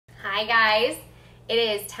Hi guys, it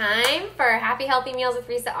is time for Happy Healthy Meals with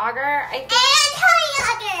Risa Auger. And Holly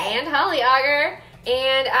Auger. And Holly Auger.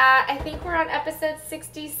 And I think we're on episode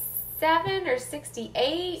 67 or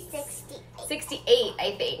 68? 68. 68,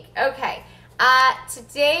 I think. Okay.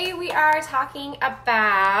 Today we are talking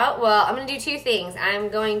about, well, I'm going to do two things. I'm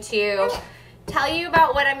going to tell you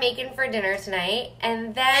about what I'm making for dinner tonight,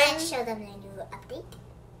 and then... And show them the new update.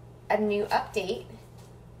 A new update?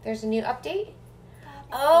 There's a new update?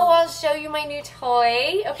 Oh, I'll show you my new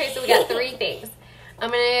toy. Okay, so we got three things. I'm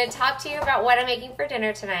going to talk to you about what I'm making for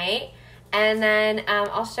dinner tonight, and then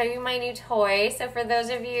I'll show you my new toy. So for those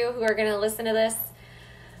of you who are going to listen to this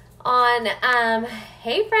on,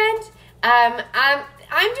 hey friend, I'm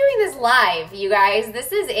doing this live, you guys. I'm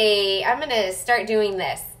going to start doing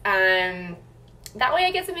this. That way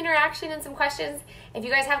I get some interaction and some questions. If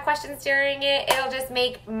you guys have questions during it, it'll just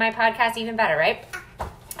make my podcast even better, right?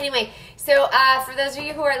 Anyway, so for those of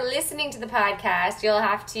you who are listening to the podcast, you'll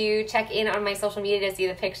have to check in on my social media to see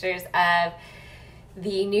the pictures of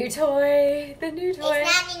the new toy. The new toy.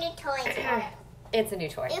 It's not a new toy, Tara. It's a new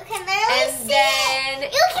toy. You can literally see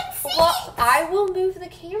it. You can see it. I will move the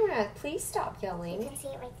camera. Please stop yelling. You can see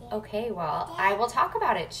it right there. Okay, well, I will talk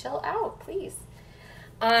about it. Chill out, please.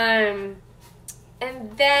 And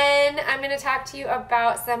then I'm going to talk to you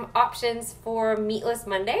about some options for meatless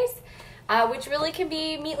Mondays, which really can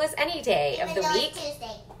be meatless any day of the week.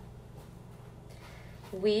 Tuesday.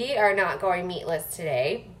 We are not going meatless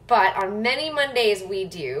today, but on many Mondays we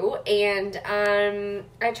do, and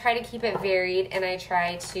I try to keep it varied, and I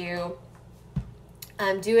try to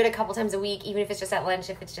do it a couple times a week, even if it's just at lunch,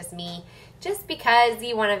 if it's just me, just because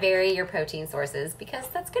you want to vary your protein sources, because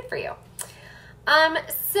that's good for you.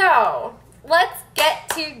 So let's get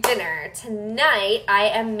to dinner. Tonight I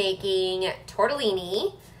am making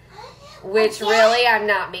tortellini, which really I'm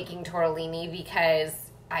not making tortellini because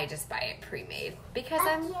I just buy it pre-made because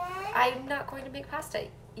I'm not going to make pasta.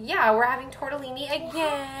 Yeah, we're having tortellini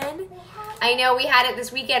again. I know we had it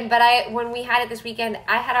this weekend, but when we had it this weekend,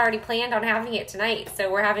 I had already planned on having it tonight,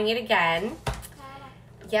 so we're having it again.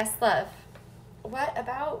 Yes, love. What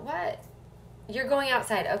about what? You're going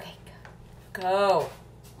outside. Okay, go.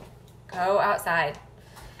 Go outside.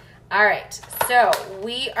 All right, so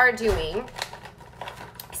we are doing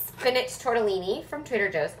spinach tortellini from Trader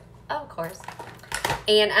Joe's, of course.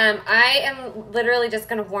 And I am literally just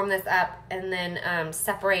going to warm this up and then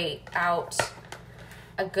separate out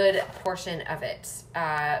a good portion of it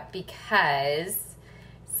because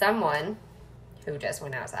someone who just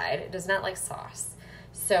went outside does not like sauce.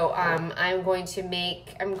 So I'm going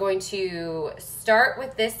to start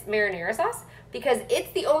with this marinara sauce because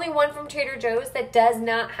it's the only one from Trader Joe's that does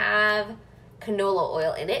not have canola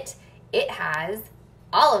oil in it. It has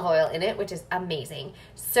olive oil in it, which is amazing.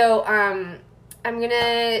 So I'm going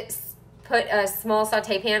to put a small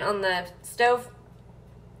saute pan on the stove,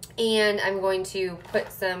 and I'm going to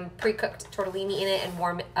put some pre-cooked tortellini in it and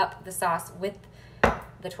warm up the sauce with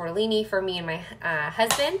the tortellini for me and my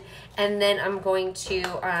husband. And then I'm going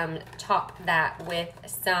to top that with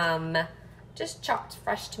some just chopped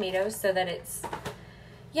fresh tomatoes so that it's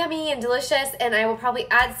yummy and delicious. And I will probably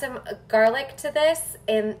add some garlic to this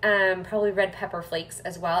and probably red pepper flakes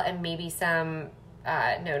as well, and maybe some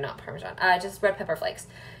no, not Parmesan, just red pepper flakes.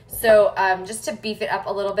 So just to beef it up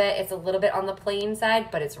a little bit. It's a little bit on the plain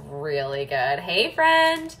side, but it's really good. Hey,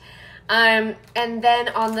 friend. And then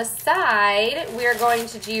on the side, we're going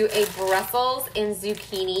to do a Brussels and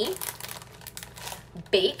zucchini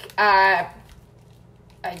bake, a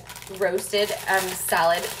roasted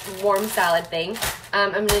salad, warm salad thing.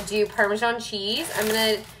 I'm going to do Parmesan cheese. I'm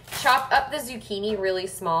going to chop up the zucchini really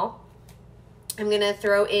small. I'm going to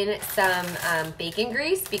throw in some bacon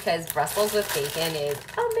grease because Brussels with bacon is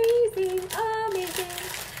amazing, amazing.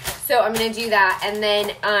 So I'm going to do that, and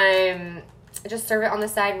then just serve it on the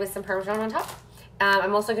side with some Parmesan on top.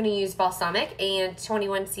 I'm also going to use balsamic and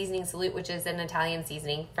 21 seasoning salute, which is an Italian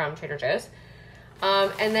seasoning from Trader Joe's.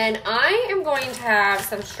 And then I am going to have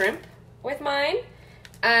some shrimp with mine,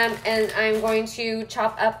 and I'm going to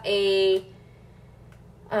chop up a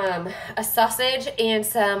sausage and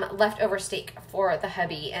some leftover steak for the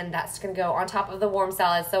hubby, and that's going to go on top of the warm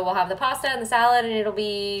salad. So we'll have the pasta and the salad, and it'll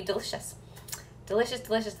be delicious. Delicious,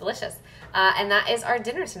 delicious, delicious. And that is our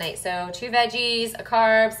dinner tonight. So 2 veggies, a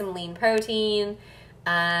carb, some lean protein,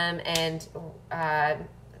 and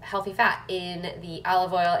healthy fat in the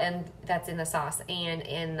olive oil, and that's in the sauce, and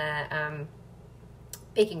in the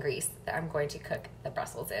bacon grease that I'm going to cook the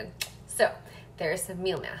Brussels in. So there's some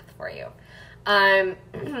meal math for you.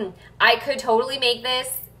 I could totally make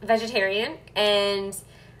this vegetarian, and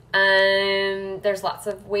there's lots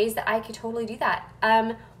of ways that I could totally do that.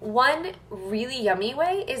 One really yummy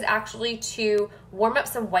way is actually to warm up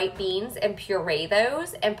some white beans and puree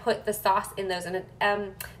those and put the sauce in those. And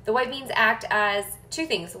the white beans act as two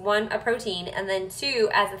things. One, a protein, and then two,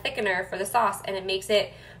 as a thickener for the sauce. And it makes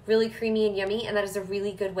it really creamy and yummy. And that is a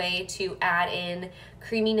really good way to add in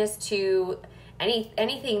creaminess to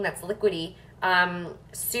anything that's liquidy,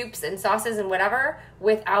 soups and sauces and whatever,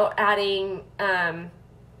 without adding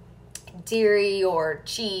dairy or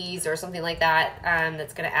cheese or something like that,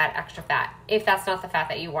 that's going to add extra fat, if that's not the fat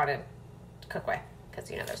that you want to cook with, because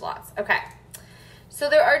there's lots. Okay, so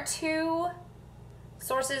there are two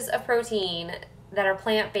sources of protein that are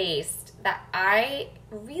plant-based that I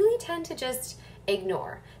really tend to just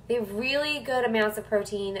ignore. They have really good amounts of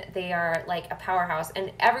protein. They are like a powerhouse,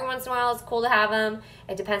 and every once in a while it's cool to have them.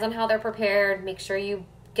 It depends on how they're prepared. Make sure you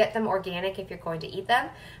get them organic if you're going to eat them.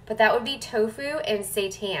 But that would be tofu and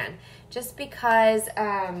seitan, just because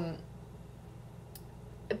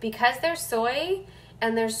there's soy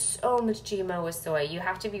and there's so much GMO with soy. You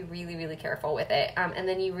have to be really, really careful with it, and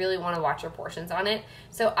then you really want to watch your portions on it.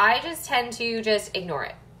 So I just tend to just ignore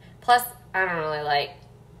it. Plus, I don't really like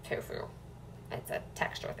tofu. It's a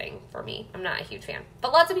texture thing for me. I'm not a huge fan,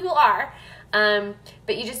 but lots of people are.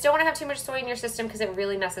 But you just don't want to have too much soy in your system because it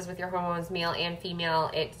really messes with your hormones, male and female.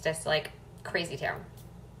 It's just like crazy town.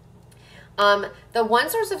 The one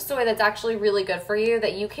source of soy that's actually really good for you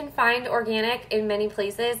that you can find organic in many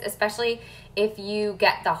places, especially if you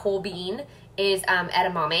get the whole bean, is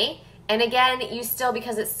edamame. And again, you still,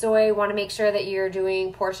 because it's soy, want to make sure that you're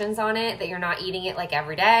doing portions on it, that you're not eating it like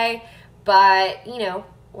every day. But,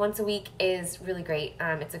 once a week is really great.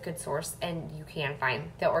 It's a good source, and you can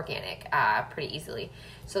find the organic pretty easily.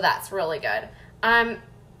 So that's really good.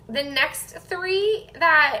 The next three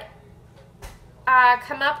that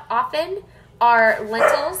come up often are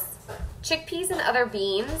lentils, chickpeas and other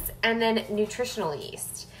beans, and then nutritional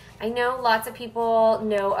yeast. I know lots of people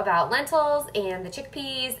know about lentils and the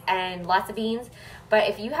chickpeas and lots of beans, but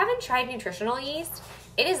if you haven't tried nutritional yeast,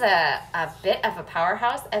 it is a bit of a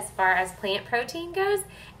powerhouse as far as plant protein goes,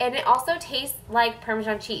 and it also tastes like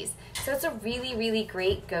Parmesan cheese. So it's a really, really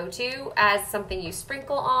great go-to as something you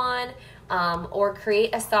sprinkle on or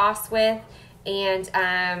create a sauce with, and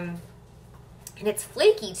it's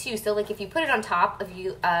flaky too. So like if you put it on top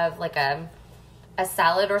of like a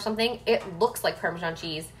salad or something, it looks like Parmesan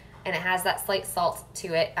cheese, and it has that slight salt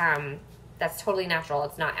to it. That's totally natural.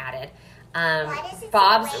 It's not added.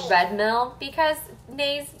 Bob's Red Mill, because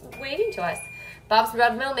Nay's waving to us. Bob's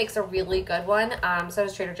Red Mill makes a really good one. So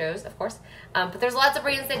does Trader Joe's, of course. But there's lots of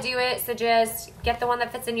brands that do it, so just get the one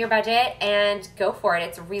that fits in your budget and go for it.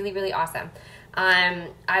 It's really, really awesome.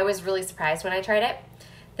 I was really surprised when I tried it.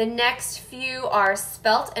 The next few are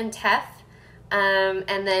spelt and teff,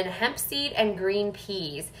 and then hemp seed and green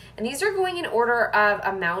peas. And these are going in order of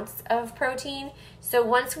amounts of protein. So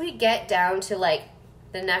once we get down to like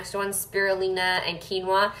the next one, spirulina and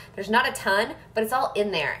quinoa, there's not a ton, but it's all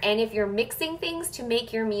in there. And if you're mixing things to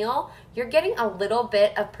make your meal, you're getting a little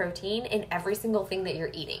bit of protein in every single thing that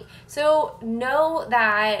you're eating. So know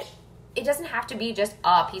that it doesn't have to be just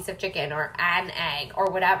a piece of chicken or an egg or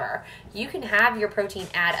whatever. You can have your protein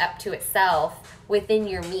add up to itself within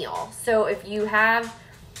your meal. So if you have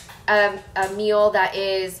a meal that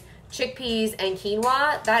is chickpeas and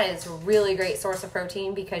quinoa, that is a really great source of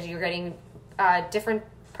protein, because you're getting different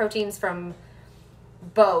proteins from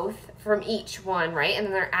each one, right? And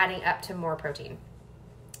then they're adding up to more protein.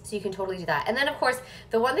 So you can totally do that. And then, of course,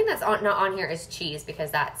 the one thing that's not on here is cheese,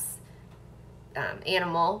 because that's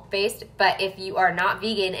animal-based. But if you are not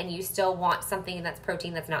vegan and you still want something that's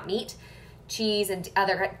protein that's not meat, cheese and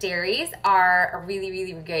other dairies are a really,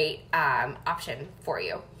 really great option for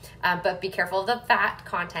you. But be careful of the fat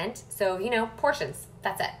content. So, portions.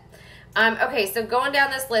 That's it. Okay, so going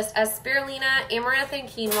down this list, spirulina, amaranth, and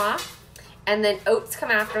quinoa, and then oats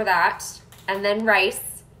come after that, and then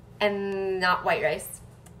rice, and not white rice,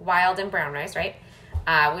 wild and brown rice, right?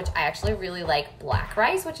 Which I actually really like black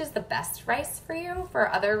rice, which is the best rice for you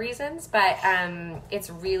for other reasons, but it's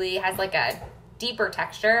really has like a deeper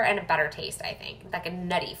texture and a better taste, I think, like a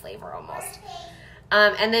nutty flavor almost.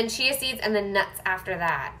 And then chia seeds and then nuts after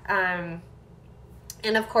that.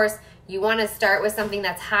 And of course, you want to start with something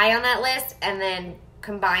that's high on that list and then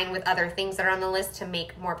combine with other things that are on the list to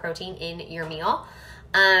make more protein in your meal.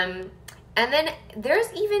 And then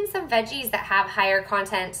there's even some veggies that have higher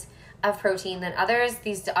content of protein than others.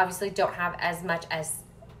 These obviously don't have as much as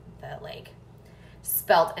the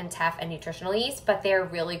spelt and teff and nutritional yeast, but they're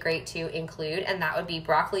really great to include, and that would be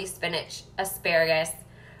broccoli, spinach, asparagus,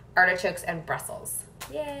 artichokes, and Brussels.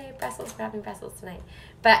 Yay, Brussels. We're having Brussels tonight.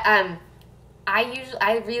 But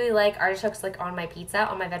I really like artichokes like on my pizza,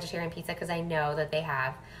 on my vegetarian pizza, because I know that they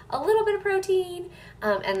have a little bit of protein,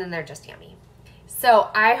 and then they're just yummy. So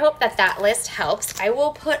I hope that list helps. I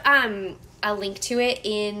will put a link to it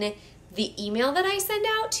in the email that I send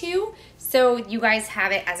out too, so you guys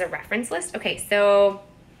have it as a reference list. Okay, so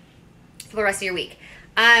for the rest of your week,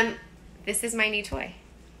 this is my new toy.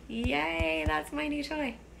 Yay, that's my new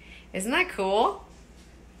toy. Isn't that cool?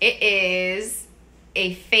 It is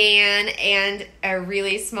a fan and a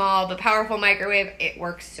really small but powerful microwave. It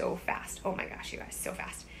works so fast. Oh my gosh, you guys, so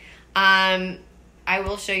fast. I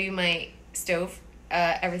will show you my stove.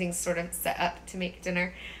 Everything's sort of set up to make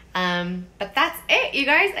dinner. But that's it, you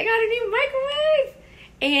guys. I got a new microwave,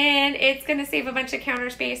 and it's gonna save a bunch of counter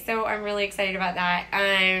space, so I'm really excited about that.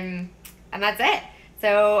 And that's it.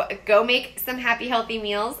 So go make some happy, healthy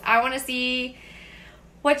meals. I want to see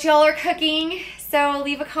what y'all are cooking. So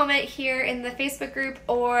leave a comment here in the Facebook group,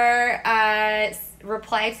 or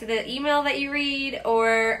reply to the email that you read,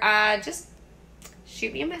 or just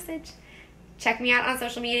shoot me a message. Check me out on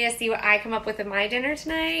social media, see what I come up with in my dinner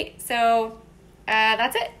tonight. So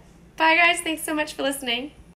that's it. Bye, guys. Thanks so much for listening.